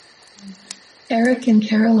Eric and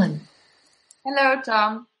Carolyn. Hello,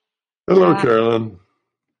 Tom. Hello, Carolyn.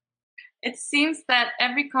 It seems that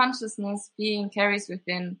every consciousness being carries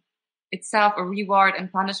within itself a reward and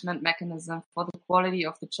punishment mechanism for the quality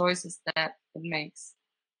of the choices that it makes.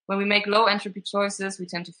 When we make low entropy choices, we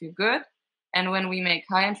tend to feel good. And when we make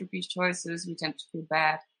high entropy choices, we tend to feel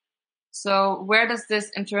bad. So where does this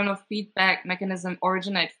internal feedback mechanism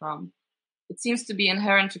originate from? It seems to be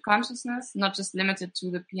inherent to consciousness, not just limited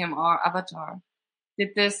to the PMR avatar. Did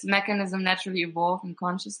this mechanism naturally evolve in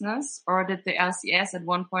consciousness, or did the LCS at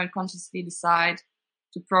one point consciously decide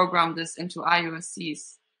to program this into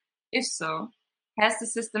IUSCs? If so, has the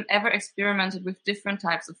system ever experimented with different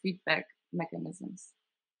types of feedback mechanisms?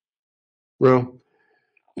 Well,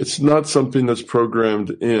 it's not something that's programmed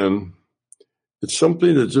in. It's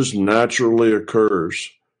something that just naturally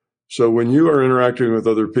occurs. So when you are interacting with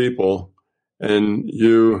other people and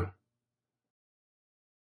you,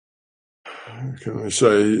 how can I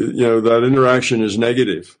say, that interaction is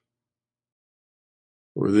negative,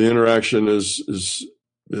 or the interaction is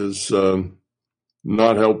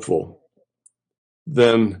not helpful,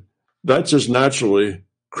 then that just naturally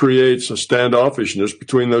creates a standoffishness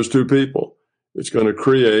between those two people. It's going to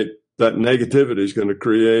create, that negativity is going to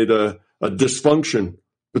create a dysfunction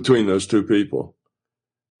between those two people.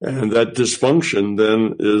 And that dysfunction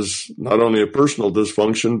then is not only a personal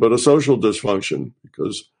dysfunction, but a social dysfunction,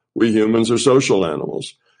 because we humans are social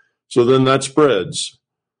animals. So then that spreads.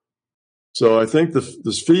 So I think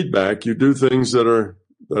this feedback, you do things that are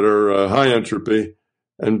high entropy,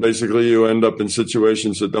 and basically you end up in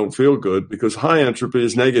situations that don't feel good, because high entropy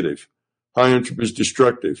is negative. High entropy is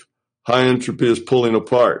destructive. High entropy is pulling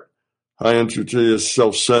apart. High entropy is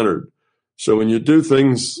self-centered. So when you do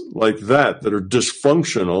things like that are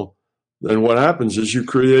dysfunctional, then what happens is you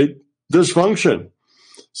create dysfunction.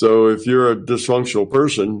 So if you're a dysfunctional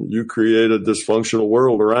person, you create a dysfunctional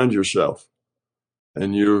world around yourself,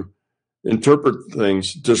 and you interpret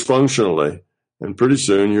things dysfunctionally, and pretty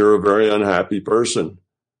soon you're a very unhappy person,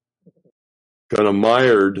 kind of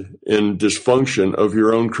mired in dysfunction of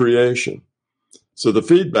your own creation. So the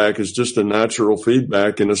feedback is just a natural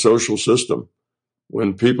feedback in a social system.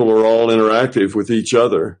 When people are all interactive with each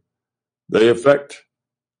other, they affect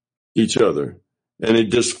each other. Any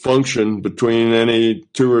dysfunction between any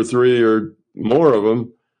two or three or more of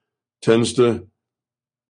them tends to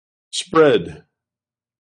spread,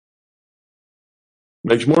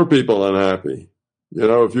 makes more people unhappy.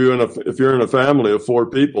 If you're in a family of four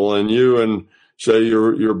people and you and say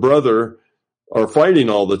your brother are fighting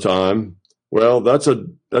all the time, well, that's a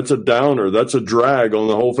downer. That's a drag on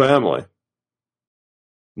the whole family,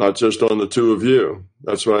 not just on the two of you.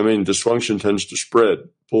 That's what I mean. Dysfunction tends to spread,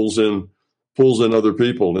 pulls in other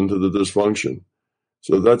people into the dysfunction.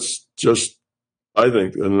 So that's just, I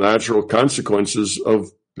think, the natural consequences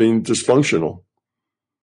of being dysfunctional.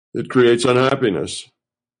 It creates unhappiness.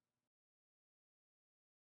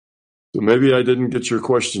 So maybe I didn't get your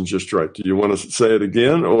question just right. Do you want to say it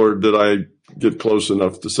again, or did I get close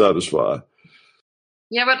enough to satisfy?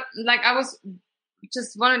 Yeah, but I was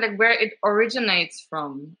just wondering where it originates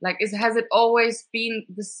from. Has it always been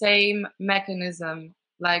the same mechanism,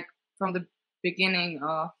 from the beginning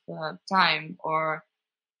of time, or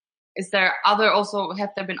have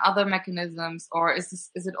there been other mechanisms, or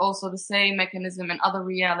is it also the same mechanism in other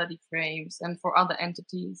reality frames and for other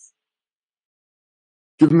entities?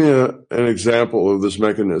 Give me an example of this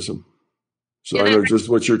mechanism, so I know just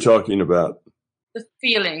what you're talking about. The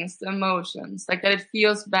feelings, the emotions, that it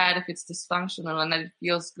feels bad if it's dysfunctional and that it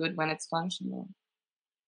feels good when it's functional.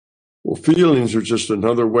 Well, feelings are just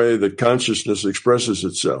another way that consciousness expresses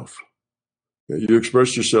itself. You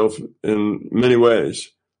express yourself in many ways.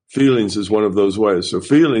 Feelings is one of those ways. So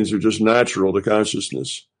feelings are just natural to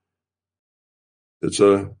consciousness. It's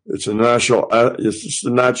just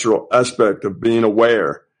a natural aspect of being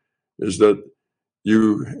aware, is that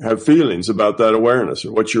you have feelings about that awareness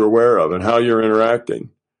and what you're aware of and how you're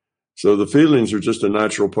interacting. So the feelings are just a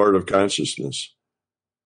natural part of consciousness.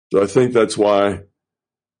 So I think that's why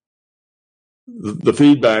the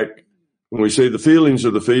feedback, when we say the feelings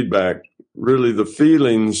are the feedback, really the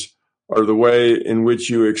feelings are the way in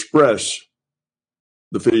which you express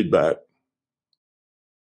the feedback.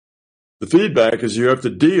 The feedback is you have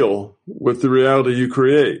to deal with the reality you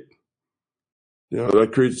create.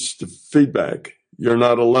 That creates the feedback. You're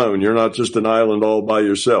not alone. You're not just an island all by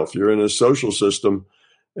yourself. You're in a social system,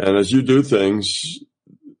 and as you do things,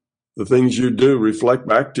 the things you do reflect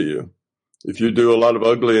back to you. If you do a lot of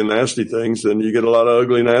ugly and nasty things, then you get a lot of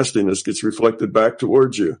ugly nastiness gets reflected back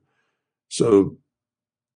towards you. So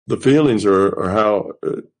the feelings are how,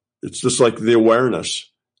 it's just like the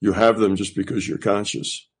awareness. You have them just because you're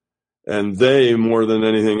conscious. And they, more than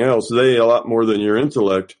anything else, they, a lot more than your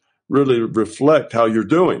intellect, really reflect how you're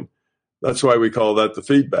doing. That's why we call that the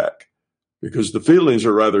feedback, because the feelings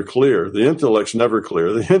are rather clear. The intellect's never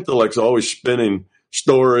clear. The intellect's always spinning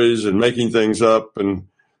stories and making things up and,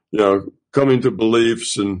 coming to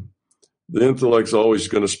beliefs. And the intellect's always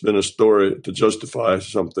going to spin a story to justify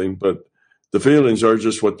something. But the feelings are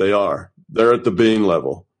just what they are. They're at the being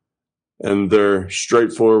level, and they're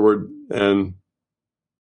straightforward and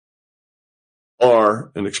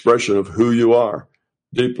are an expression of who you are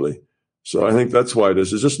deeply. So I think that's why it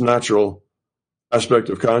is. It's just natural aspect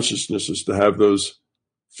of consciousness is to have those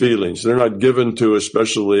feelings. They're not given to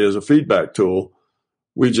especially as a feedback tool.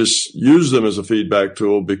 We just use them as a feedback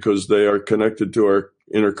tool because they are connected to our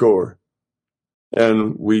inner core.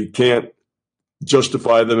 And we can't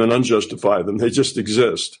justify them and unjustify them. They just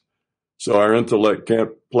exist. So our intellect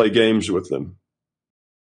can't play games with them.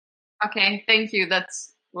 Okay, thank you.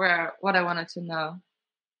 That's what I wanted to know.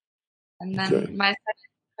 And then my second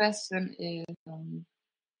question is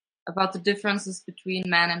about the differences between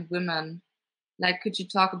men and women. Like, could you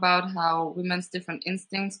talk about how women's different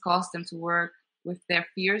instincts cause them to work with their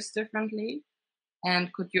fears differently?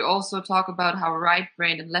 And could you also talk about how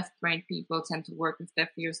right-brained and left-brained people tend to work with their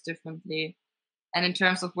fears differently? And in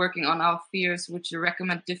terms of working on our fears, would you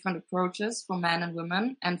recommend different approaches for men and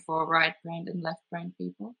women and for right-brained and left-brained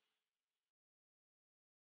people?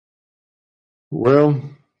 Well,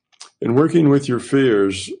 in working with your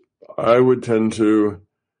fears, I would tend to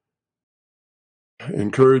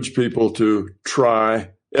encourage people to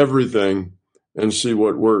try everything and see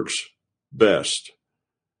what works best.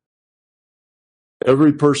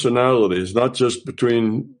 Every personality is not just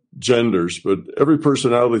between genders, but every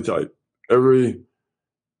personality type, every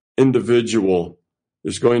individual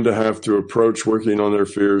is going to have to approach working on their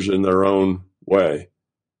fears in their own way.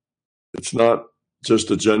 It's not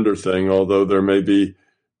just a gender thing, although there may be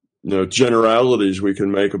generalities we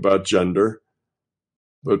can make about gender.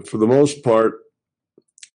 But for the most part,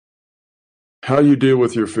 how you deal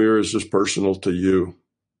with your fear is just personal to you.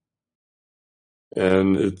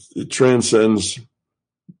 And it transcends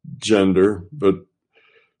gender, but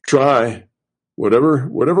try whatever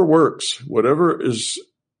works, whatever is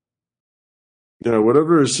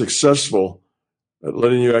successful at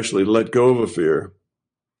letting you actually let go of a fear.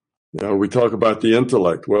 We talk about the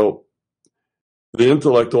intellect. Well, the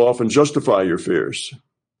intellect will often justify your fears,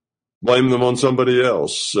 blame them on somebody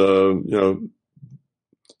else,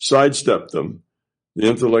 sidestep them. The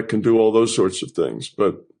intellect can do all those sorts of things,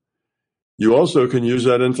 but you also can use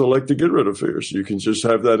that intellect to get rid of fears. You can just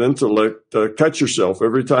have that intellect catch yourself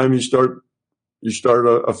every time you start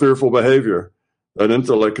a fearful behavior. That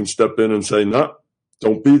intellect can step in and say, "No,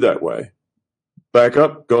 don't be that way. Back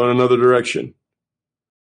up, go in another direction."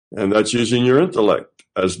 And that's using your intellect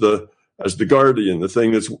as the guardian, the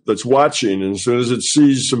thing that's watching. And as soon as it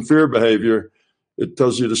sees some fear behavior, it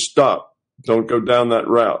tells you to stop. Don't go down that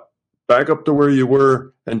route. Back up to where you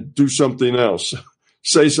were and do something else.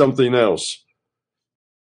 Say something else.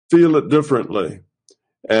 Feel it differently.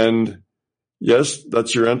 And yes,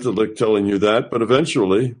 that's your intellect telling you that. But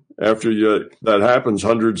eventually, after that happens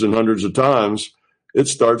hundreds and hundreds of times, it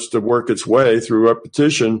starts to work its way through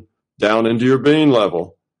repetition down into your being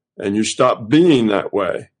level. And you stop being that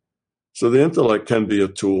way. So the intellect can be a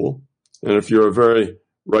tool. And if you're a very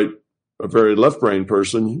left-brain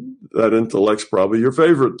person, that intellect's probably your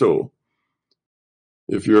favorite tool.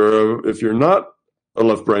 If you're not a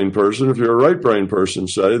left-brain person, if you're a right-brain person,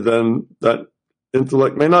 say, then that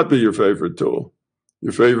intellect may not be your favorite tool.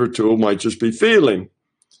 Your favorite tool might just be feeling.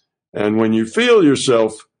 And when you feel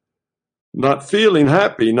yourself not feeling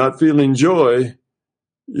happy, not feeling joy,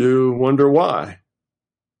 you wonder why.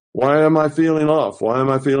 Why am I feeling off? Why am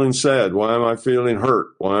I feeling sad? Why am I feeling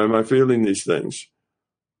hurt? Why am I feeling these things?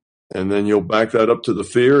 And then you'll back that up to the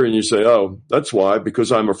fear and you say, oh, that's why,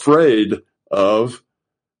 because I'm afraid of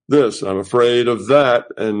this. I'm afraid of that.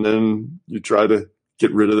 And then you try to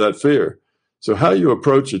get rid of that fear. So how you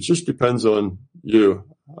approach it just depends on you.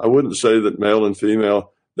 I wouldn't say that male and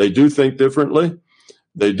female, they do think differently.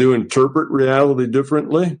 They do interpret reality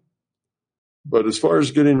differently. But as far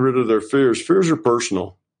as getting rid of their fears are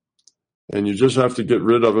personal. And you just have to get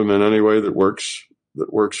rid of them in any way that works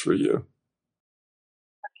for you.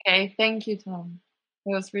 Okay, thank you, Tom.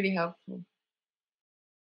 That was really helpful.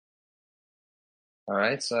 All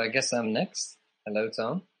right, so I guess I'm next. Hello,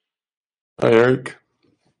 Tom. Hi, Eric.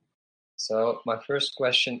 So my first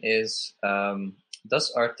question is,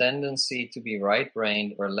 does our tendency to be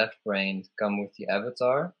right-brained or left-brained come with the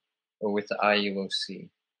avatar or with the eye you will see?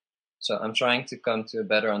 So I'm trying to come to a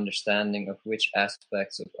better understanding of which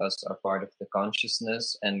aspects of us are part of the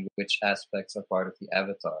consciousness and which aspects are part of the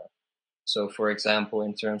avatar. So for example,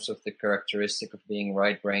 in terms of the characteristic of being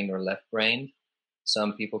right-brained or left-brained,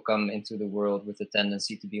 some people come into the world with a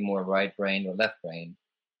tendency to be more right-brained or left-brained.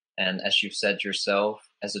 And as you've said yourself,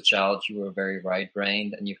 as a child, you were very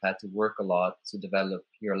right-brained and you've had to work a lot to develop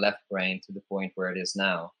your left brain to the point where it is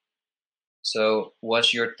now. So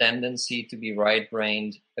was your tendency to be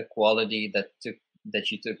right-brained a quality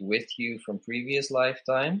that you took with you from previous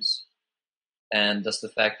lifetimes? And does the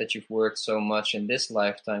fact that you've worked so much in this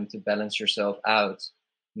lifetime to balance yourself out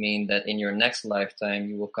mean that in your next lifetime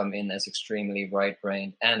you will come in as extremely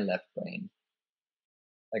right-brained and left-brained?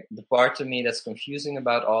 Like, the part to me that's confusing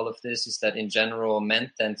about all of this is that in general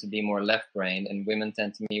men tend to be more left-brained and women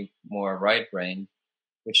tend to be more right-brained,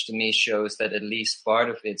 which to me shows that at least part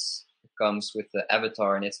of it comes with the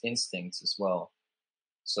avatar and its instincts as well.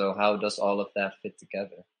 So how does all of that fit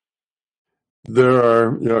together?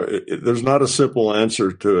 There's not a simple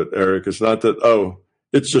answer to it, Eric. It's not that,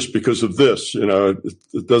 it's just because of this,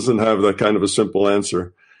 it doesn't have that kind of a simple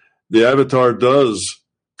answer. The avatar does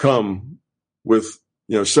come with,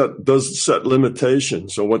 set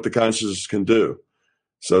limitations on what the consciousness can do.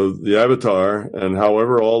 So the avatar, and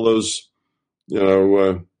however all those,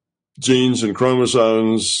 genes and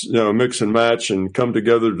chromosomes, mix and match and come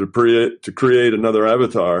together to create another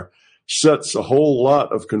avatar, sets a whole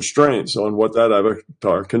lot of constraints on what that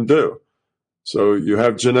avatar can do. So you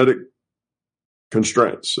have genetic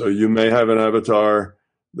constraints. So you may have an avatar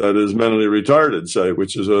that is mentally retarded, say,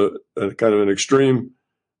 which is a kind of an extreme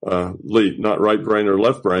leap, not right brain or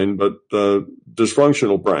left brain, but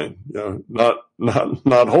dysfunctional brain,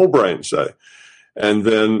 not whole brain, say. And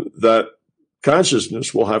then that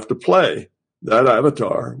consciousness will have to play that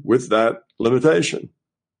avatar with that limitation,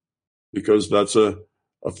 because that's a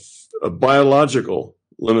biological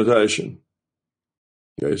limitation.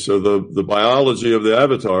 Okay, so the biology of the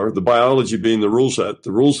avatar, the biology being the rule set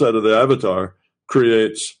of the avatar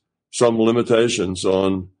creates some limitations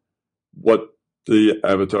on what the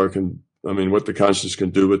avatar what the consciousness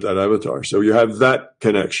can do with that avatar. So you have that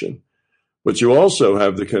connection, but you also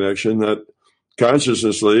have the connection that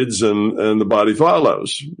consciousness leads and the body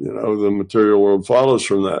follows. The material world follows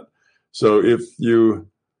from that. So if you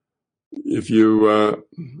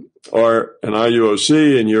are an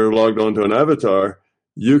IUOC and you're logged onto an avatar,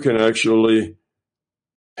 you can actually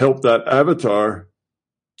help that avatar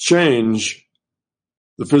change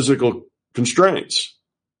the physical constraints.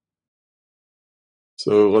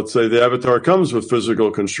 So let's say the avatar comes with physical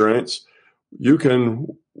constraints. You can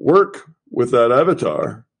work with that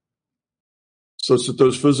avatar such that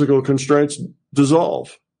those physical constraints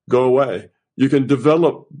dissolve, go away. You can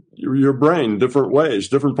develop your brain different ways.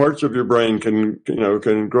 Different parts of your brain can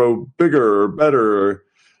grow bigger or better or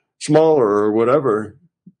smaller or whatever,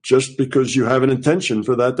 just because you have an intention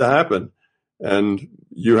for that to happen. And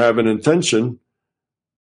you have an intention,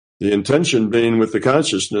 the intention being with the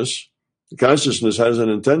consciousness. The consciousness has an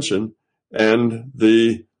intention, and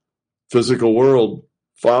the physical world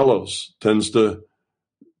follows, tends to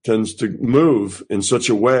move in such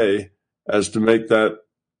a way as to make that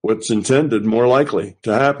what's intended more likely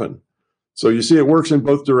to happen. So you see, it works in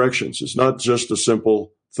both directions. It's not just a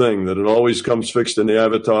simple thing that it always comes fixed in the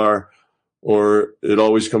avatar or it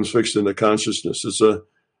always comes fixed in the consciousness.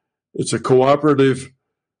 It's a cooperative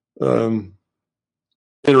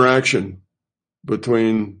interaction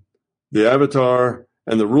between the avatar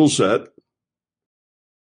and the rule set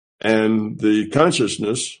and the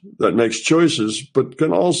consciousness that makes choices, but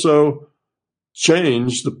can also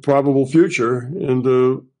change the probable future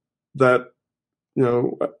into that,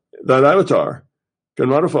 that avatar can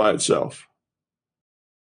modify itself.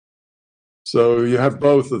 So you have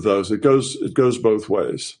both of those. It goes both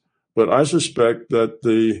ways. But I suspect that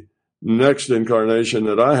the next incarnation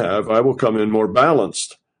that I will come in more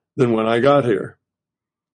balanced than when I got here.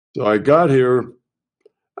 So I got here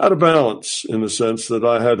out of balance in the sense that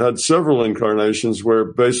I had several incarnations where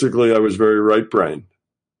basically I was very right-brained.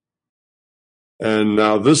 And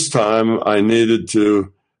now this time I needed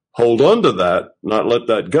to hold on to that, not let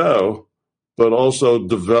that go, but also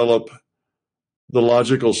develop the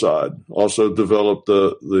logical side, also develop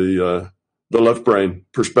the left brain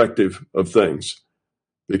perspective of things.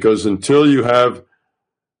 Because until you have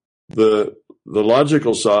the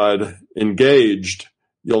logical side engaged,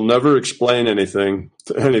 you'll never explain anything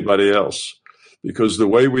to anybody else, because the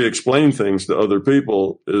way we explain things to other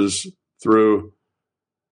people is through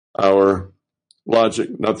our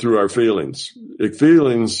logic, not through our feelings.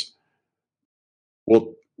 Feelings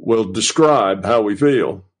will describe how we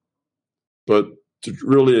feel, but to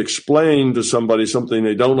really explain to somebody something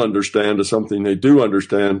they don't understand to something they do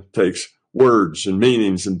understand takes words and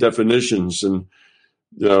meanings and definitions, and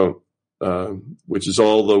which is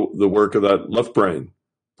all the work of that left brain,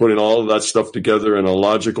 putting all of that stuff together in a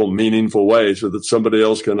logical, meaningful way so that somebody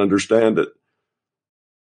else can understand it.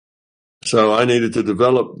 So I needed to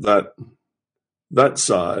develop that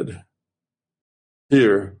side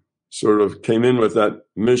here, sort of came in with that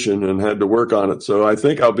mission and had to work on it. So I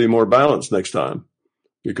think I'll be more balanced next time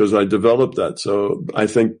because I developed that. So I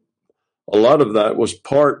think a lot of that was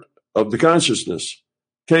part of the consciousness,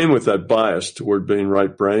 came with that bias toward being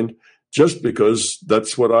right-brained, just because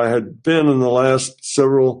that's what I had been in the last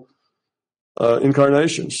several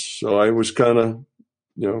incarnations. So I was kind of,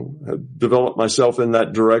 had developed myself in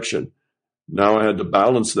that direction. Now I had to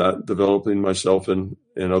balance that, developing myself in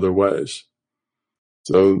other ways.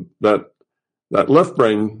 So that left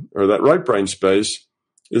brain or that right brain space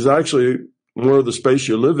is actually more of the space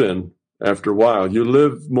you live in after a while. You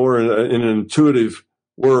live more in an intuitive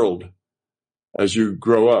world as you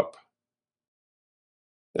grow up.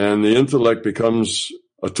 And the intellect becomes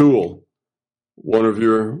a tool, one of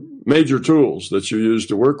your major tools that you use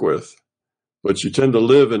to work with. But you tend to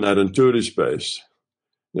live in that intuitive space.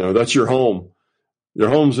 That's your home. Your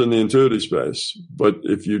home's in the intuitive space. But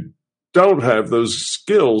if you don't have those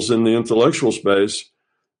skills in the intellectual space,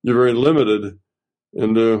 you're very limited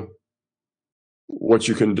into what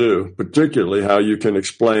you can do, particularly how you can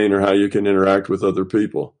explain or how you can interact with other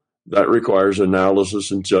people. That requires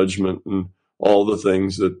analysis and judgment and all the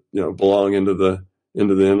things that belong into the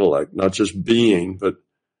intellect, not just being, but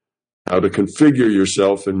how to configure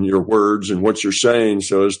yourself and your words and what you're saying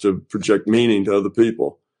so as to project meaning to other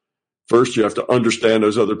people. First, you have to understand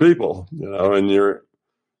those other people, and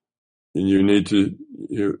you need to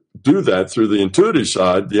do that through the intuitive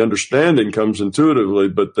side. The understanding comes intuitively,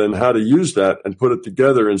 but then how to use that and put it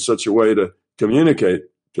together in such a way to communicate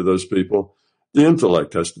to those people, the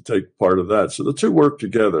intellect has to take part of that. So the two work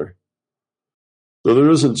together. So there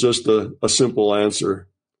isn't just a simple answer.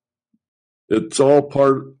 It's all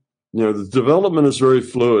part, the development is very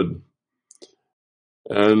fluid.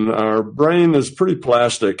 And our brain is pretty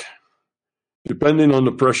plastic. Depending on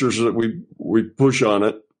the pressures that we push on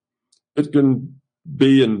it, it can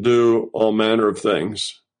be and do all manner of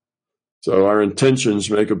things. So our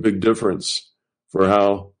intentions make a big difference for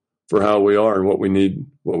how we are and what we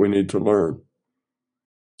need to learn.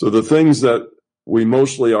 So the things that we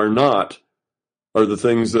mostly are not are the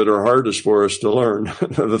things that are hardest for us to learn.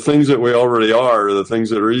 The things that we already are the things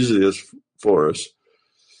that are easiest for us.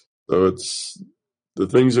 So it's the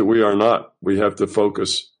things that we are not, we have to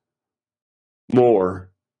focus more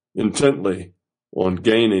intently on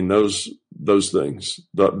gaining those things,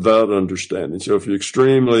 that understanding. So if you're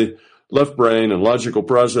extremely left brain and logical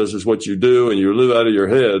process is what you do and you live out of your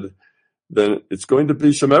head, then it's going to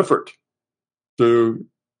be some effort to,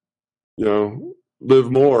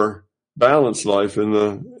 live more balanced life in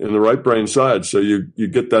the right brain side. So you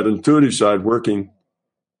get that intuitive side working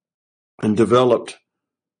and developed,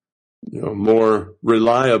 more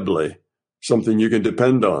reliably, something you can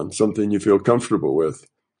depend on, something you feel comfortable with.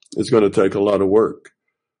 It's going to take a lot of work,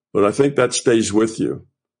 but I think that stays with you.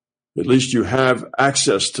 At least you have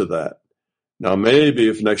access to that. Now, maybe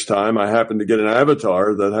if next time I happen to get an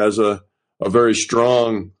avatar that has a very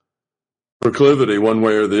strong proclivity one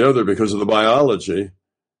way or the other because of the biology,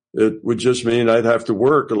 it would just mean I'd have to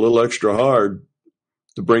work a little extra hard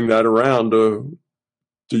to bring that around to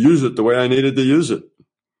use it the way I needed to use it.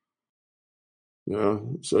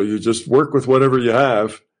 So you just work with whatever you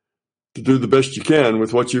have to do the best you can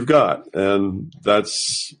with what you've got, and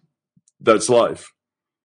that's life.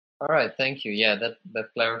 All right, thank you. Yeah,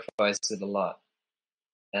 that clarifies it a lot.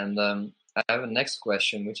 And I have a next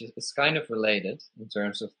question, which is kind of related in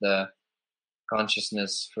terms of the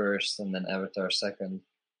consciousness first and then avatar second.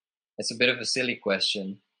 It's a bit of a silly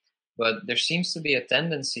question, but there seems to be a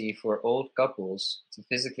tendency for old couples to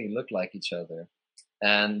physically look like each other.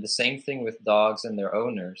 And the same thing with dogs and their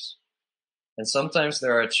owners. And sometimes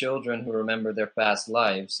there are children who remember their past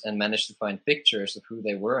lives and manage to find pictures of who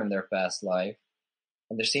they were in their past life.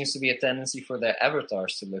 And there seems to be a tendency for their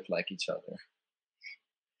avatars to look like each other.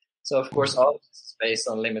 So, of course, all of this is based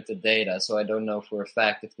on limited data, so I don't know for a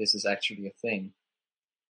fact if this is actually a thing.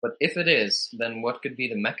 But if it is, then what could be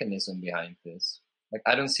the mechanism behind this? Like,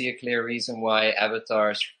 I don't see a clear reason why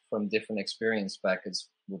avatars from different experience packets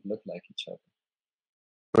would look like each other.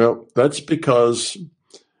 Well, that's because,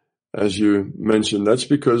 as you mentioned, that's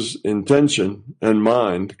because intention and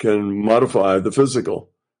mind can modify the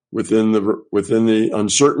physical within the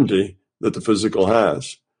uncertainty that the physical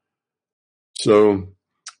has. So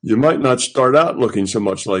you might not start out looking so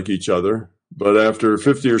much like each other, but after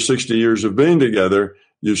 50 or 60 years of being together,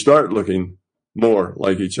 you start looking more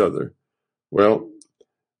like each other. Well,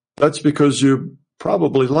 that's because you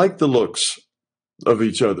probably like the looks of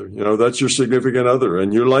each other. You know, that's your significant other,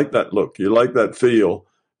 and you like that look, you like that feel,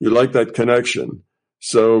 you like that connection.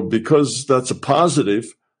 So because that's a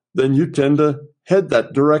positive, then you tend to head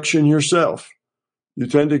that direction yourself. You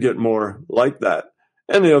tend to get more like that.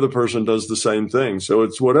 And the other person does the same thing. So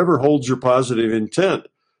it's whatever holds your positive intent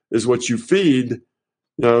is what you feed,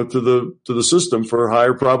 to the system for a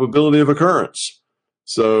higher probability of occurrence.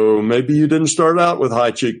 So maybe you didn't start out with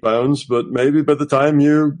high cheekbones, but maybe by the time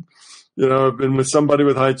you have been with somebody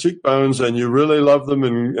with high cheekbones and you really love them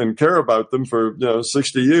and care about them for,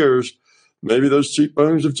 60 years, maybe those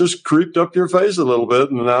cheekbones have just creeped up your face a little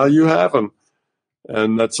bit and now you have them.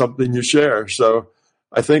 And that's something you share. So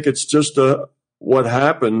I think it's just what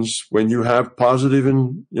happens when you have positive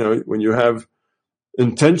and, when you have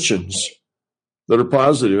intentions that are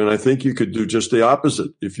positive. And I think you could do just the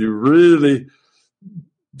opposite. If you really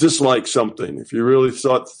dislike something, if you really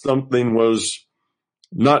thought something was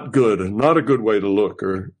not good and not a good way to look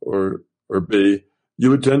or be, you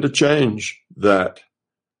would tend to change that.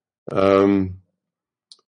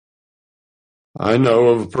 I know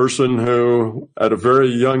of a person who at a very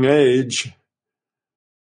young age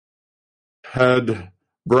had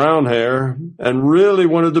brown hair and really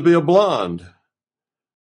wanted to be a blonde.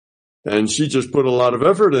 And she just put a lot of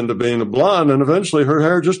effort into being a blonde, and eventually her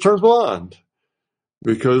hair just turned blonde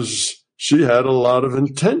because she had a lot of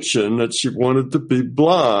intention that she wanted to be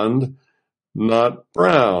blonde, not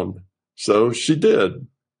brown. So she did.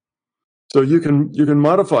 So you can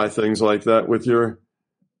modify things like that with your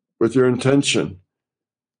intention.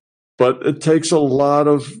 But it takes a lot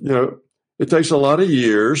of,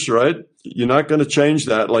 years, right? You're not going to change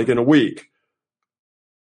that like in a week.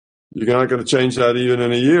 You're not going to change that even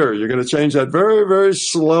in a year. You're going to change that very, very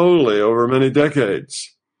slowly over many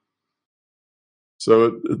decades.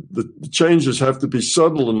 So the changes have to be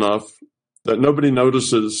subtle enough that nobody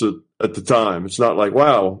notices it at the time. It's not like,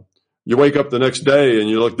 wow, you wake up the next day and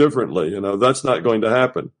you look differently. That's not going to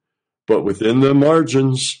happen. But within the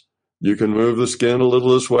margins, you can move the skin a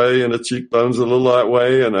little this way and the cheekbones a little that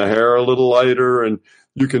way and the hair a little lighter. And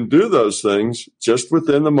you can do those things just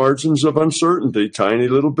within the margins of uncertainty, tiny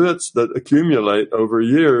little bits that accumulate over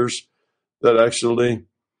years that actually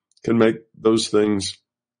can make those things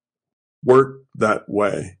work that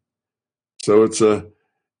way. So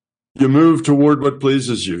you move toward what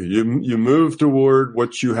pleases you. You move toward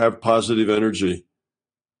what you have positive energy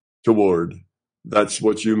toward. That's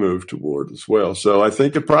what you move toward as well. So I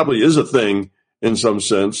think it probably is a thing in some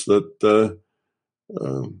sense that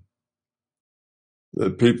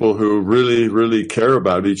people who really, really care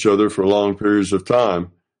about each other for long periods of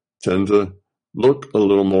time tend to look a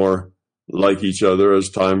little more like each other as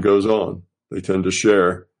time goes on. They tend to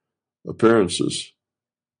share appearances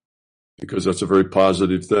because that's a very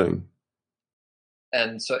positive thing.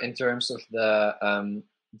 And so in terms of the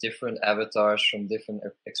different avatars from different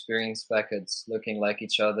experience packets looking like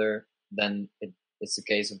each other, then it's the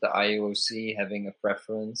case of the IUOC having a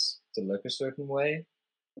preference to look a certain way?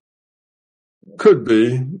 Could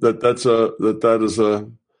be that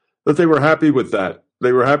they were happy with that.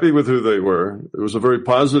 They were happy with who they were. It was a very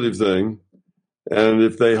positive thing. And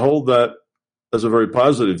if they hold that as a very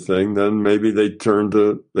positive thing, then maybe they tend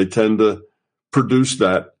to produce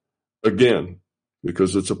that again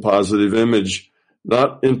because it's a positive image,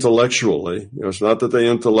 not intellectually. It's not that they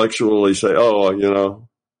intellectually say, oh,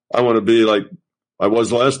 I want to be like I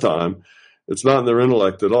was last time. It's not in their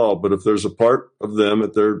intellect at all. But if there's a part of them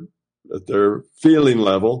at their feeling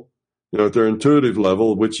level, at their intuitive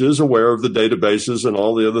level, which is aware of the databases and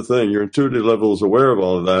all the other thing, your intuitive level is aware of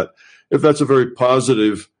all of that. If that's a very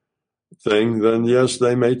positive thing, then yes,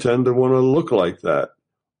 they may tend to want to look like that.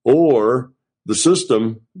 Or the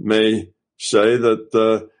system may say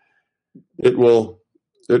that it will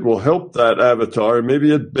help that avatar.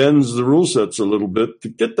 Maybe it bends the rule sets a little bit to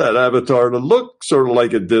get that avatar to look sort of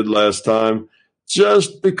like it did last time,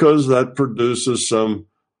 just because that produces some,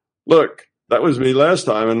 look, that was me last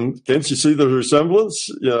time. And can't you see the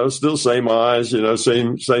resemblance? Still same eyes,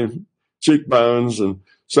 same cheekbones and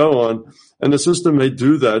so on. And the system may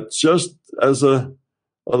do that just as a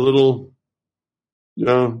little,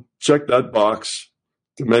 check that box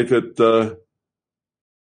to make it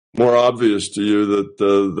more obvious to you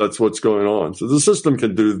that that's what's going on. So the system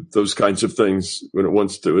can do those kinds of things when it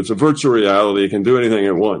wants to. It's a virtual reality. It can do anything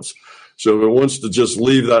it wants. So if it wants to just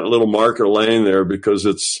leave that little marker laying there because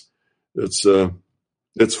it's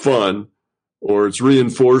fun or it's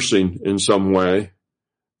reinforcing in some way,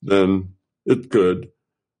 then it could.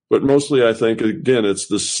 But mostly, I think, again, it's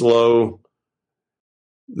the slow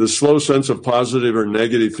sense of positive or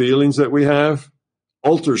negative feelings that we have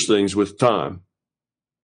alters things with time.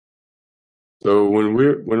 So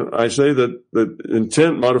when I say that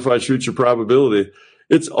intent modifies future probability,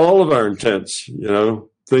 it's all of our intents,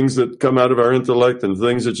 things that come out of our intellect and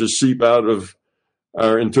things that just seep out of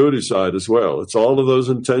our intuitive side as well. It's all of those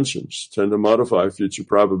intentions tend to modify future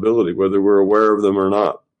probability, whether we're aware of them or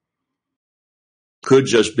not. Could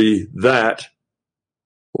just be that,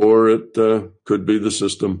 or it could be the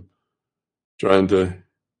system trying to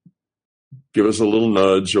give us a little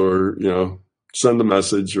nudge or, send a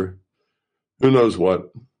message or who knows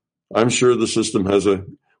what. I'm sure the system I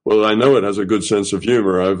know it has a good sense of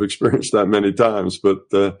humor. I've experienced that many times, but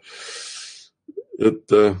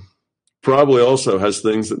it probably also has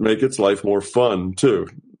things that make its life more fun too.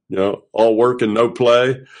 All work and no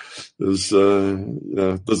play is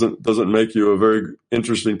doesn't make you a very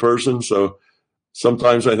interesting person. So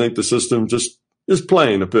sometimes I think the system just is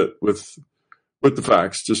playing a bit with the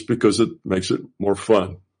facts just because it makes it more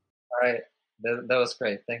fun. All right. That was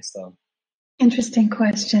great. Thanks, Tom. Interesting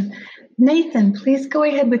question. Nathan, please go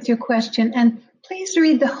ahead with your question, and please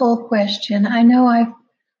read the whole question. I know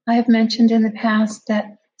I have mentioned in the past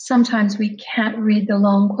that sometimes we can't read the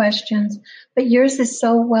long questions, but yours is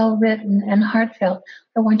so well written and heartfelt.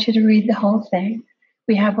 I want you to read the whole thing.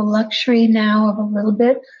 We have a luxury now of a little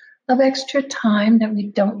bit of extra time that we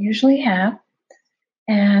don't usually have,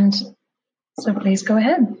 and so please go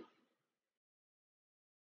ahead.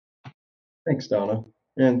 Thanks, Donna.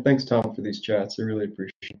 And thanks, Tom, for these chats. I really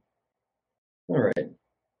appreciate it. All right.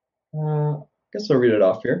 I guess I'll read it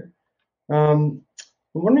off here. I'm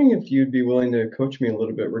wondering if you'd be willing to coach me a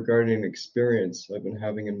little bit regarding an experience I've been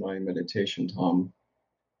having in my meditation, Tom.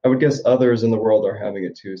 I would guess others in the world are having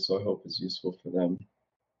it too, so I hope it's useful for them.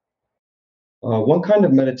 One kind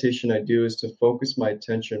of meditation I do is to focus my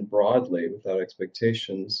attention broadly without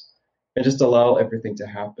expectations and just allow everything to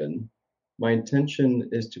happen. My intention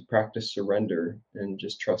is to practice surrender and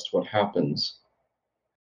just trust what happens.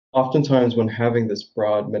 Oftentimes when having this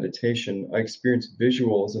broad meditation, I experience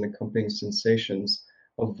visuals and accompanying sensations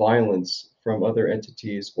of violence from other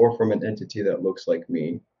entities or from an entity that looks like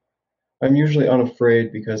me. I'm usually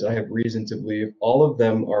unafraid because I have reason to believe all of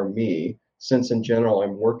them are me, since in general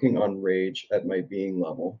I'm working on rage at my being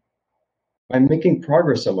level. I'm making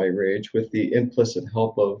progress on my rage with the implicit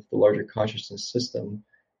help of the larger consciousness system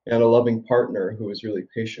and a loving partner who is really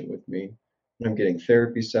patient with me. And I'm getting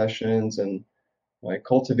therapy sessions and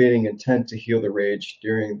cultivating intent to heal the rage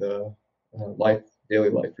during the daily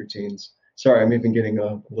life routines. Sorry, I'm even getting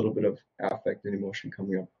a little bit of affect and emotion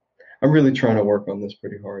coming up. I'm really trying to work on this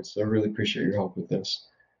pretty hard, so I really appreciate your help with this.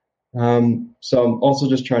 So I'm also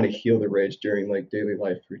just trying to heal the rage during daily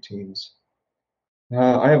life routines.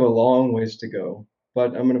 I have a long ways to go,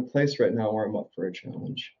 but I'm in a place right now where I'm up for a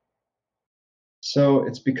challenge. So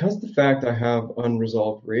it's because the fact I have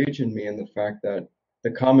unresolved rage in me and the fact that the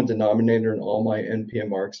common denominator in all my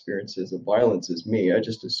NPMR experiences of violence is me. I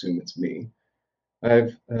just assume it's me.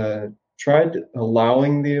 I've tried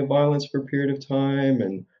allowing the violence for a period of time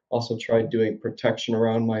and also tried doing protection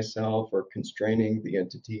around myself or constraining the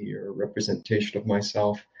entity or representation of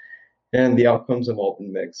myself. And the outcomes have all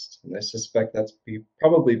been mixed. And I suspect that's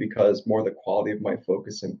probably because more the quality of my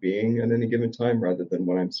focus and being at any given time rather than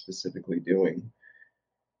what I'm specifically doing.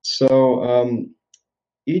 So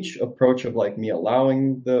each approach of me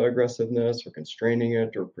allowing the aggressiveness or constraining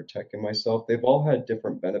it or protecting myself, they've all had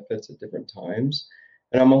different benefits at different times.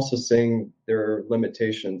 And I'm also seeing there are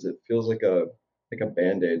limitations. It feels like a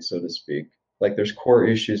Band-Aid, so to speak. Like there's core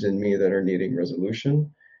issues in me that are needing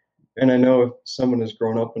resolution. And I know if someone has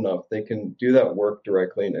grown up enough, they can do that work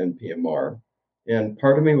directly in NPMR. And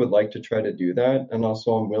part of me would like to try to do that. And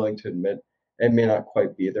also I'm willing to admit I may not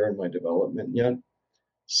quite be there in my development yet.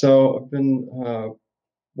 So I've been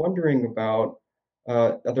wondering about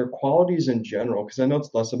other qualities in general, because I know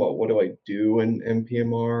it's less about what do I do in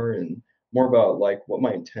NPMR and more about what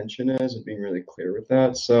my intention is and being really clear with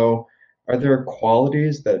that. So are there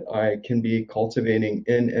qualities that I can be cultivating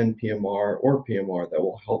in NPMR or PMR that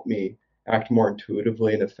will help me act more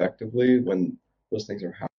intuitively and effectively when those things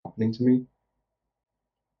are happening to me?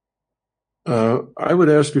 I would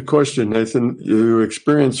ask a question, Nathan. You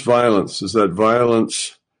experience violence. Is that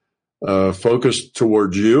violence focused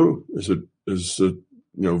towards you? Is it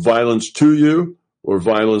violence to you, or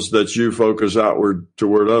violence that you focus outward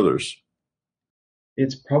toward others?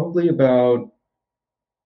 It's probably about,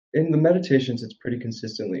 in the meditations, it's pretty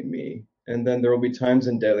consistently me. And then there will be times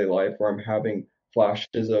in daily life where I'm having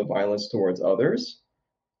flashes of violence towards others.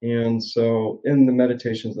 And so in the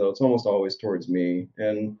meditations, though, it's almost always towards me.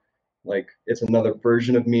 And like it's another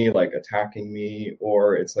version of me, like attacking me,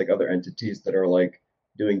 or it's like other entities that are like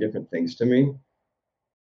doing different things to me.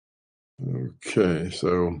 Okay,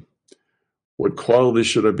 so what qualities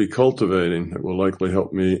should I be cultivating that will likely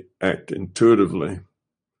help me act intuitively?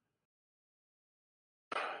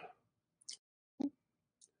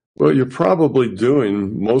 Well, you're probably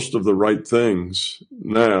doing most of the right things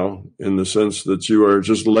now in the sense that you are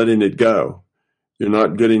just letting it go. You're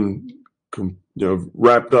not getting,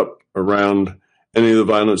 wrapped up around any of the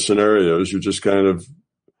violent scenarios. You're just kind of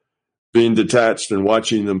being detached and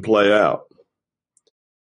watching them play out.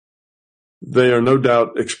 They are no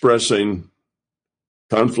doubt expressing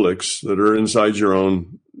conflicts that are inside your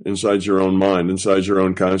own mind, inside your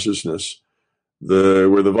own consciousness.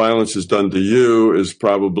 Where the violence is done to you is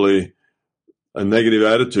probably a negative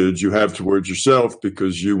attitude you have towards yourself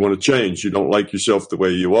because you want to change. You don't like yourself the way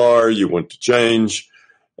you are. You want to change,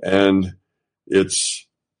 and it's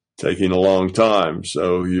taking a long time.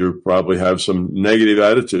 So you probably have some negative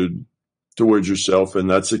attitude towards yourself, and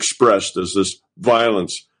that's expressed as this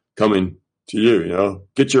violence coming to you.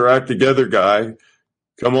 Get your act together, guy.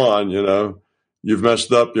 Come on, you've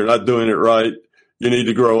messed up. You're not doing it right. You need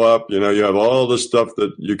to grow up. You have all this stuff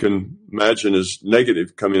that you can imagine is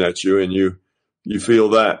negative coming at you, and you feel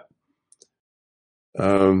that.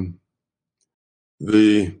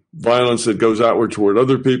 The violence that goes outward toward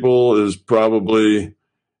other people is probably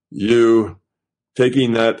you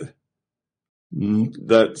taking that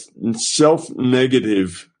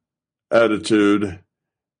self-negative attitude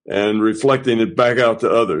and reflecting it back out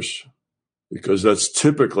to others, because that's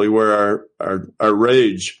typically where our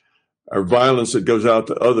rage, our violence that goes out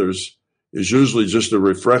to others is usually just a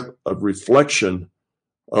reflection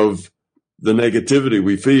of the negativity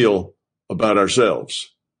we feel about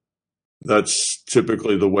ourselves. That's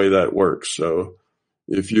typically the way that works. So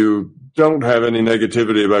if you don't have any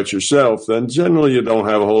negativity about yourself, then generally you don't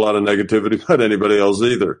have a whole lot of negativity about anybody else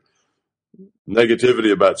either.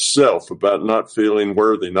 Negativity about self, about not feeling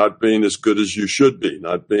worthy, not being as good as you should be,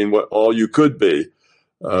 not being all you could be,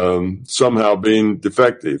 somehow being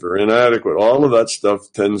defective or inadequate. All of that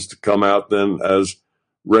stuff tends to come out then as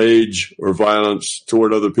rage or violence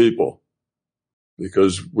toward other people,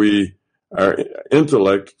 because our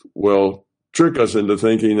intellect will trick us into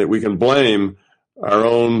thinking that we can blame our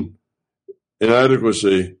own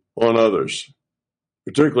inadequacy on others,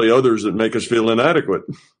 particularly others that make us feel inadequate.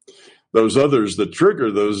 Those others that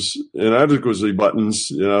trigger those inadequacy buttons,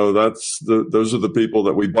 those are the people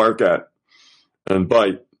that we bark at and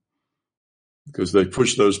bite, because they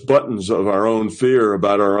push those buttons of our own fear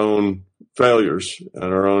about our own failures and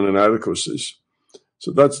our own inadequacies.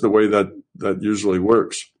 So that's the way that usually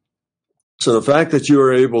works. So the fact that you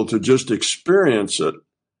are able to just experience it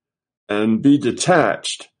and be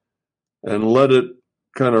detached and let it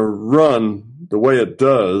kind of run the way it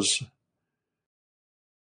does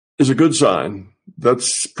is a good sign.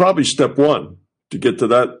 That's probably step one to get to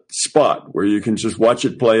that spot where you can just watch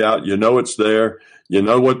it play out. You know it's there. You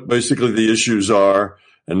know what basically the issues are.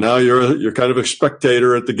 And now you're kind of a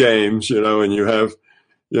spectator at the games, and you have,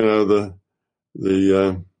 the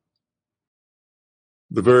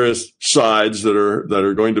various sides that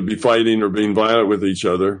are going to be fighting or being violent with each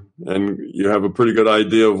other. And you have a pretty good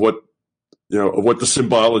idea of what the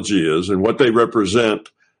symbology is and what they represent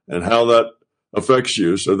and how that affects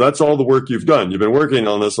you. So that's all the work you've done. You've been working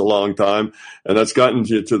on this a long time, and that's gotten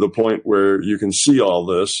you to the point where you can see all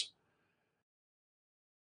this.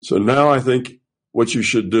 So now I think what you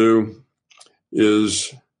should do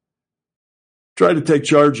is try to take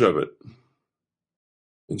charge of it.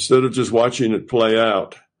 Instead of just watching it play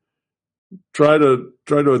out, try to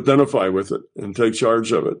identify with it and take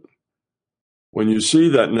charge of it. When you see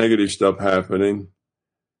that negative stuff happening,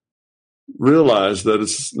 realize that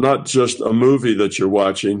it's not just a movie that you're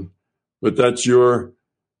watching, but that's your,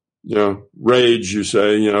 rage,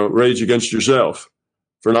 rage against yourself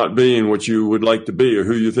for not being what you would like to be or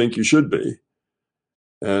who you think you should be,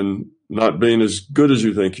 and not being as good as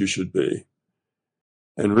you think you should be.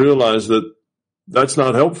 And realize that that's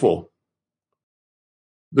not helpful.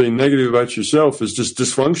 Being negative about yourself is just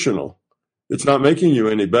dysfunctional. It's not making you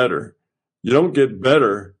any better. You don't get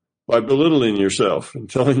better by belittling yourself and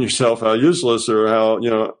telling yourself how useless or how,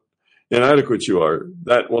 inadequate you are.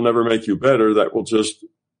 That will never make you better. That will just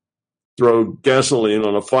throw gasoline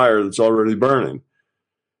on a fire that's already burning.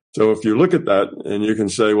 So if you look at that and you can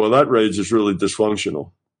say, well, that rage is really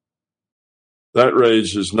dysfunctional. That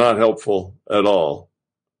rage is not helpful at all.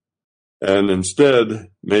 And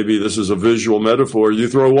instead, maybe this is a visual metaphor, you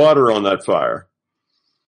throw water on that fire.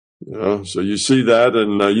 So you see that,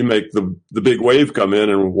 and you make the big wave come in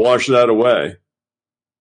and wash that away.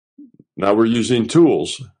 Now we're using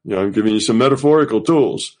tools. I'm giving you some metaphorical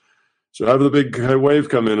tools. So have the big wave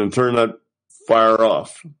come in and turn that fire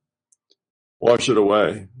off. Wash it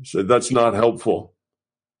away. Say, that's not helpful.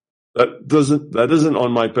 That isn't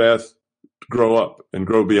on my path to grow up and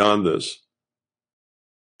grow beyond this.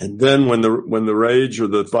 And then when the rage or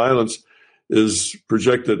the violence is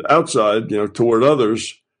projected outside, toward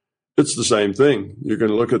others, it's the same thing. You're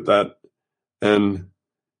going to look at that and,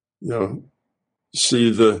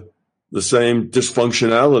 see the same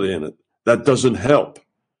dysfunctionality in it. That doesn't help.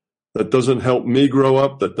 That doesn't help me grow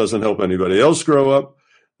up. That doesn't help anybody else grow up.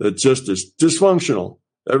 That just is dysfunctional.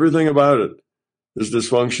 Everything about it is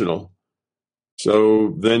dysfunctional.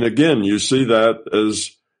 So then again, you see that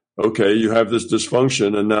as, okay, you have this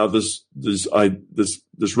dysfunction, and now this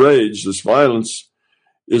rage, this violence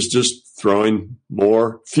is just throwing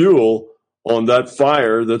more fuel on that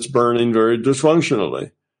fire that's burning very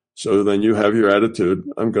dysfunctionally. So then you have your attitude,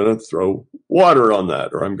 I'm going to throw water on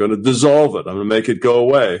that, or I'm going to dissolve it. I'm going to make it go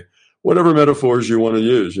away. Whatever metaphors you want to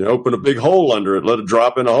use, open a big hole under it, let it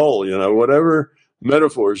drop in a hole, whatever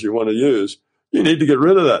metaphors you want to use, you need to get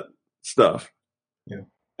rid of that stuff. Yeah.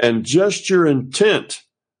 And just your intent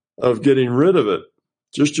of getting rid of it,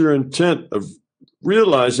 just your intent of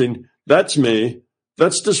realizing that's me,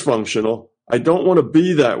 that's dysfunctional, I don't want to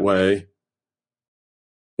be that way.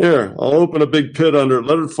 Here, I'll open a big pit under it,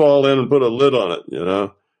 let it fall in and put a lid on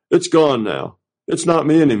it, It's gone now. It's not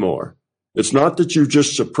me anymore. It's not that you've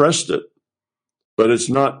just suppressed it, but it's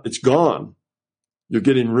gone. You're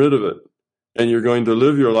getting rid of it, and you're going to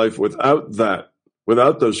live your life without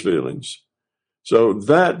those feelings. So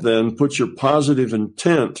that then puts your positive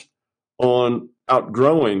intent on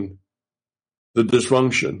outgrowing the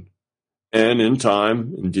dysfunction. And in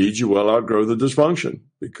time, indeed, you will outgrow the dysfunction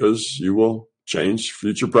because you will change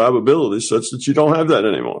future probabilities such that you don't have that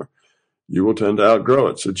anymore. You will tend to outgrow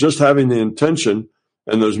it. So just having the intention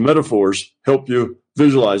and those metaphors help you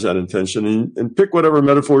visualize that intention and pick whatever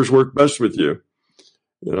metaphors work best with you,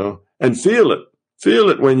 and feel it. Feel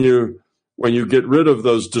it when you get rid of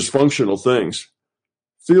those dysfunctional things.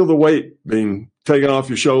 Feel the weight being taken off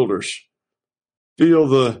your shoulders. Feel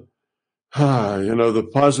the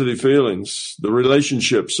positive feelings. The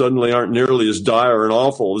relationships suddenly aren't nearly as dire and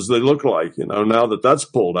awful as they look like, now that that's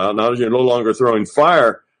pulled out. Now that you're no longer throwing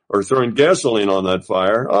fire or throwing gasoline on that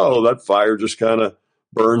fire. Oh, that fire just kind of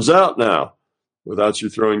burns out now without you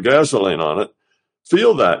throwing gasoline on it.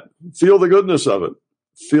 Feel that. Feel the goodness of it.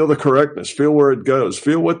 Feel the correctness. Feel where it goes.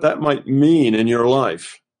 Feel what that might mean in your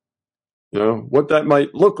life. What that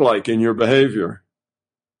might look like in your behavior.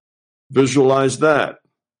 Visualize that.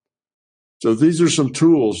 So these are some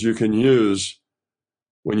tools you can use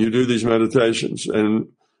when you do these meditations. And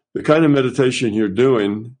the kind of meditation you're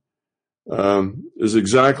doing is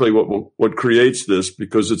exactly what creates this,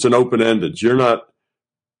 because it's an open-ended. You're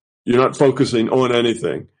not focusing on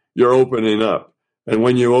anything. You're opening up. And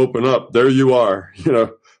when you open up, there you are,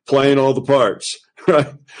 playing all the parts,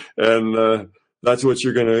 right? And that's what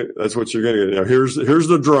you're gonna get. Here's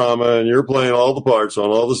the drama, and you're playing all the parts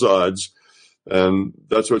on all the sides, and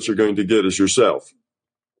that's what you're going to get as yourself.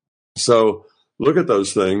 So look at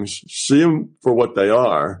those things, see them for what they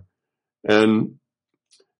are, and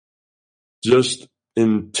just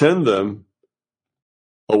intend them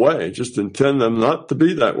away. Just intend them not to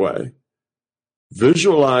be that way.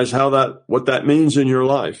 Visualize what that means in your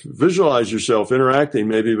life. Visualize yourself interacting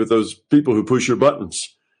maybe with those people who push your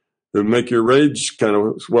buttons, who make your rage kind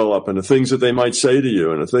of swell up, and the things that they might say to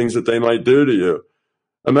you and the things that they might do to you.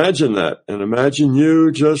 Imagine that, and imagine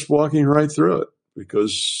you just walking right through it,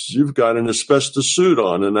 because you've got an asbestos suit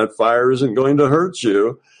on, and that fire isn't going to hurt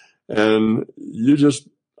you, and you just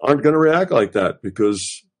aren't going to react like that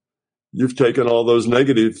because you've taken all those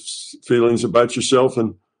negative feelings about yourself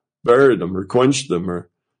and buried them or quenched them or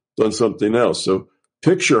done something else. So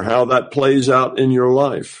picture how that plays out in your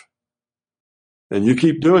life. And you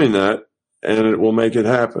keep doing that, and it will make it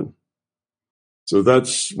happen. So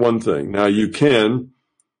that's one thing. Now you can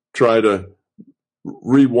try to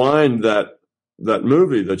rewind that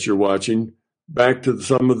movie that you're watching back to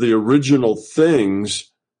some of the original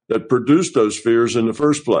things that produced those fears in the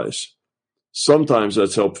first place. Sometimes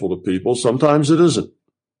that's helpful to people. Sometimes it isn't.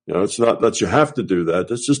 It's not that you have to do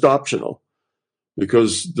that. It's just optional.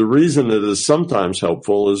 Because the reason it is sometimes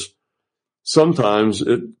helpful is sometimes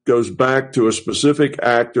it goes back to a specific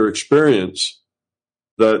act or experience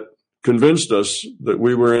that convinced us that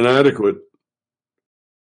we were inadequate,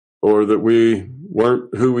 or that we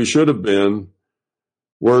weren't who we should have been,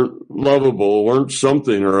 weren't lovable, weren't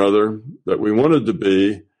something or other that we wanted to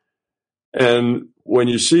be. And when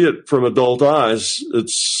you see it from adult eyes,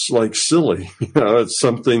 it's like silly, it's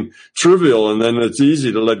something trivial, and then it's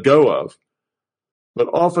easy to let go of. But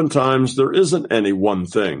oftentimes there isn't any one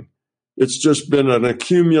thing. It's just been an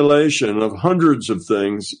accumulation of hundreds of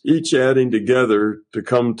things, each adding together to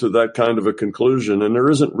come to that kind of a conclusion. And there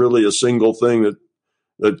isn't really a single thing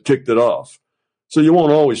that kicked it off. So you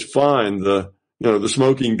won't always find the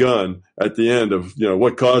smoking gun at the end of,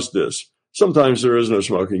 what caused this. Sometimes there is no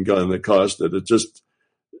smoking gun that caused it. It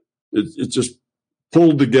just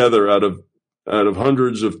pulled together out of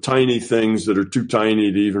hundreds of tiny things that are too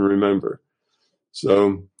tiny to even remember.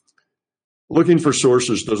 So looking for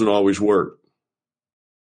sources doesn't always work,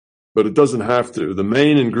 but it doesn't have to. The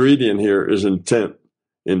main ingredient here is intent.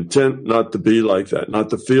 Intent not to be like that, not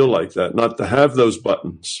to feel like that, not to have those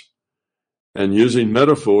buttons, and using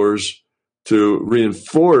metaphors to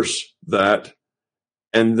reinforce that,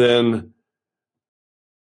 and then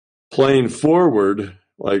playing forward,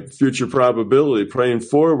 like future probability, playing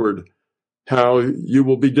forward how you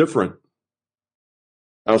will be different.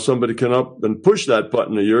 How somebody can up and push that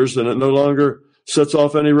button of yours and it no longer sets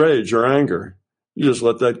off any rage or anger. You just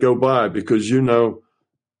let that go by because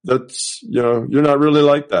that's, you're not really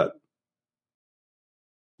like that.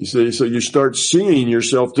 You see, so you start seeing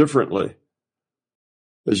yourself differently.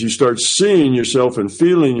 As you start seeing yourself and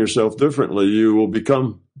feeling yourself differently, you will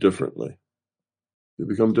become differently. You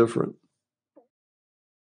become different.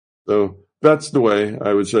 So that's the way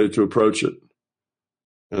I would say to approach it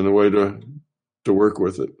and the way to work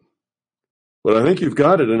with it. But I think you've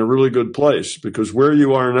got it in a really good place because where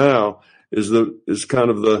you are now is kind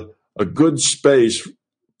of a good space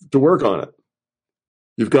to work on it.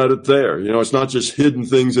 You've got it there. It's not just hidden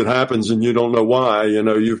things that happens and you don't know why.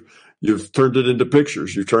 You've turned it into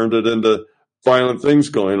pictures. You've turned it into violent things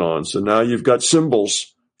going on. So now you've got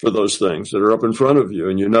symbols for those things that are up in front of you,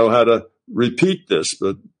 and you know how to repeat this,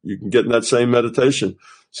 but you can get in that same meditation.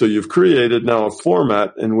 So you've created now a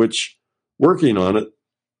format in which working on it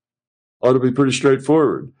ought to be pretty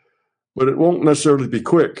straightforward, but it won't necessarily be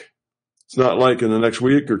quick. It's not like in the next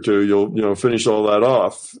week or two, you'll finish all that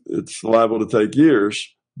off. It's liable to take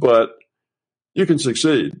years, but you can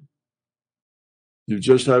succeed. You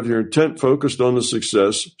just have your intent focused on the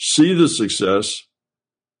success, see the success,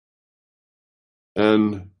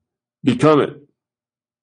 and become it.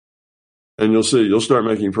 And you'll see, you'll start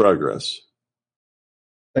making progress.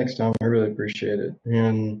 Thanks, Tom. I really appreciate it.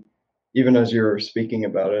 And even as you're speaking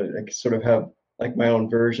about it, I sort of have like my own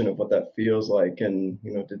version of what that feels like, and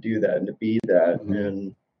to do that and to be that,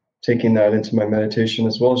 and taking that into my meditation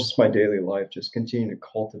as well as just my daily life, just continue to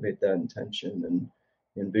cultivate that intention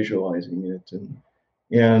and visualizing it.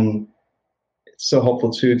 And it's so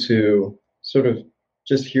helpful too to sort of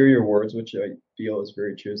just hear your words, which I feel is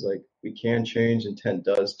very true. Is like we can change, intent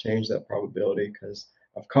does change that probability, because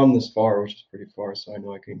I've come this far, which is pretty far, so I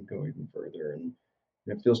know I can go even further. And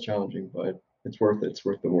it feels challenging, but it's worth it. It's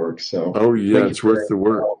worth the work. So it's worth the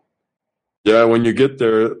work. Yeah, when you get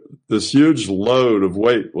there, this huge load of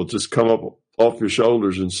weight will just come up off your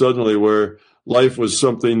shoulders, and suddenly where life was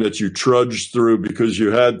something that you trudged through because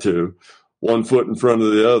you had to, one foot in front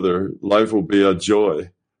of the other, life will be a joy.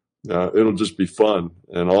 It'll just be fun,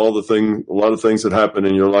 and a lot of things that happen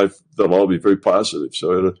in your life, they'll all be very positive.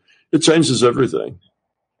 So it changes everything.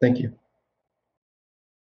 Thank you.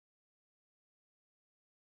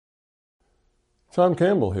 Tom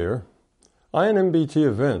Campbell here. INMBT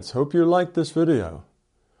Events. Hope you liked this video.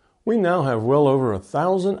 We now have well over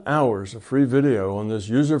 1,000 hours of free video on this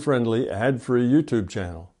user-friendly, ad-free YouTube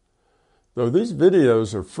channel. Though these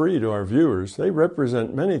videos are free to our viewers, they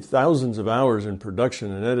represent many thousands of hours in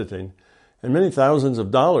production and editing, and many thousands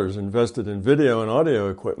of dollars invested in video and audio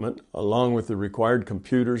equipment, along with the required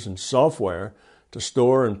computers and software to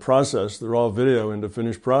store and process the raw video into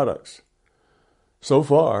finished products. So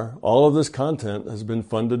far, all of this content has been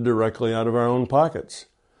funded directly out of our own pockets.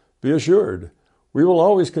 Be assured, we will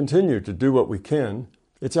always continue to do what we can.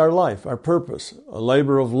 It's our life, our purpose, a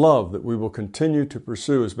labor of love that we will continue to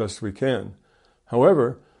pursue as best we can.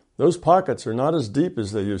 However, those pockets are not as deep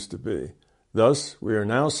as they used to be. Thus, we are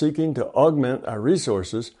now seeking to augment our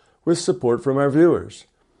resources with support from our viewers.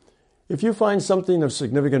 If you find something of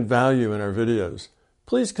significant value in our videos,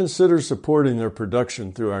 please consider supporting their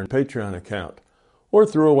production through our Patreon account or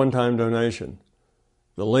through a one-time donation.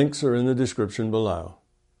 The links are in the description below.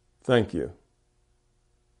 Thank you.